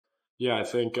Yeah, I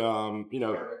think,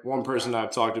 one person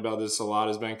I've talked about this a lot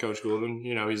has been Coach Goulden.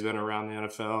 He's been around the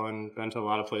NFL and been to a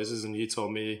lot of places, and he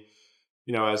told me,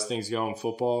 as things go in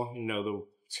football,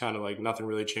 it's kind of like nothing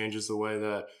really changes the way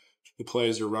that the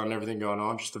plays are run, everything going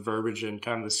on, just the verbiage and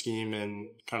kind of the scheme and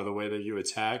kind of the way that you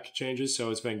attack changes.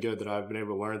 So it's been good that I've been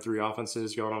able to learn three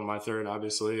offenses going on my third,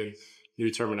 obviously, and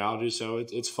new terminology. So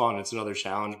it's fun. It's another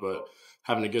challenge, but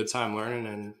having a good time learning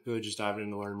and really just diving in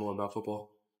to learn more about football.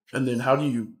 And then how do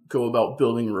you go about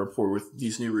building a rapport with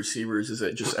these new receivers? Is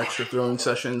it just extra throwing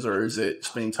sessions, or is it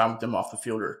spending time with them off the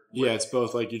field? Yeah, it's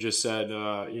both, like you just said,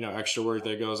 extra work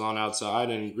that goes on outside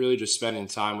and really just spending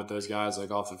time with those guys,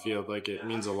 like off the field. Like it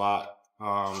means a lot.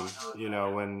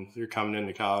 When you're coming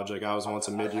into college, like I was once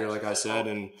a mid-year, like I said,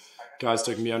 and guys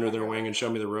took me under their wing and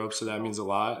showed me the ropes. So that means a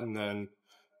lot. And then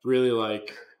really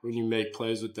like when you make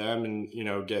plays with them and,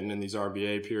 getting in these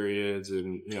RBA periods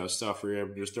and, stuff where you're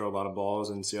able to just throw a lot of balls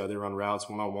and see how they run routes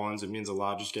one-on-ones, it means a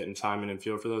lot just getting time in and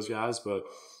feel for those guys. But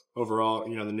overall,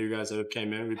 the new guys that have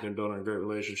came in, we've been building a great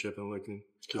relationship and looking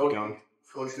to keep going.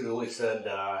 Coach Goulden said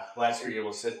last year you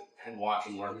will sit and watch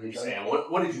and learn from Sam.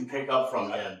 What did you pick up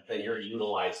from him that you're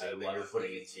utilizing, that you're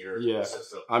putting into your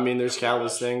system? I mean, there's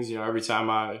countless things. Every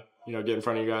time I get in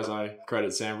front of you guys, I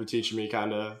credit Sam for teaching me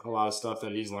kind of a lot of stuff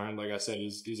that he's learned. Like I said,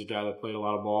 he's a guy that played a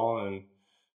lot of ball, and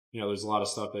there's a lot of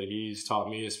stuff that he's taught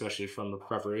me, especially from the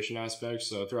preparation aspect.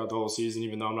 So throughout the whole season,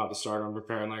 even though I'm not the starter, I'm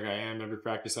preparing like I am every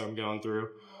practice that I'm going through,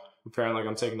 preparing like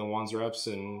I'm taking the ones reps.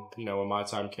 And when my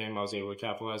time came, I was able to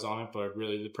capitalize on it. But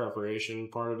really, the preparation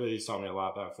part of it, he's taught me a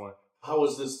lot at that point. How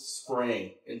was this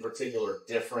spring in particular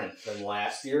different than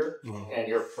last year and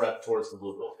your prep towards the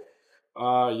Blue Bowl?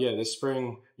 This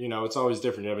spring, it's always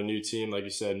different. You have a new team, like you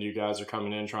said, new guys are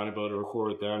coming in, trying to build a rapport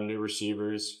with them, new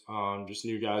receivers, just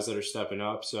new guys that are stepping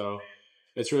up. So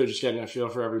it's really just getting a feel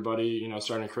for everybody,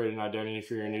 starting to create an identity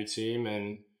for your new team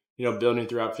and, building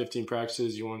throughout 15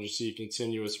 practices. You want to just see a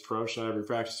continuous approach. Not every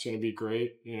practice is going to be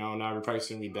great, not every practice is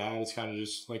going to be bad. It's kind of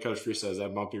just, like Coach Free says,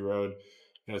 that bumpy road.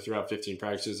 Throughout 15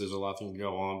 practices, there's a lot that can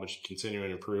go on, but you continue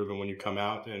and improve. And when you come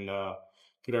out and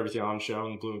put everything on show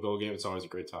in the blue and gold game, it's always a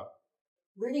great time.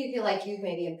 Where do you feel like you've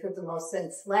maybe improved the most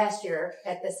since last year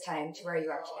at this time to where you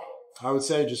are today? I would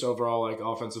say just overall, like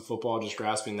offensive football, just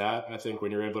grasping that. I think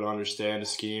when you're able to understand a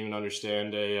scheme and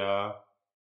understand an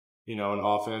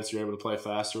offense, you're able to play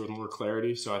faster with more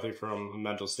clarity. So I think from a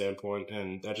mental standpoint,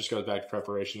 and that just goes back to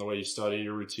preparation, the way you study,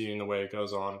 your routine, the way it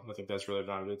goes on. I think that's really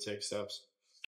time to take steps.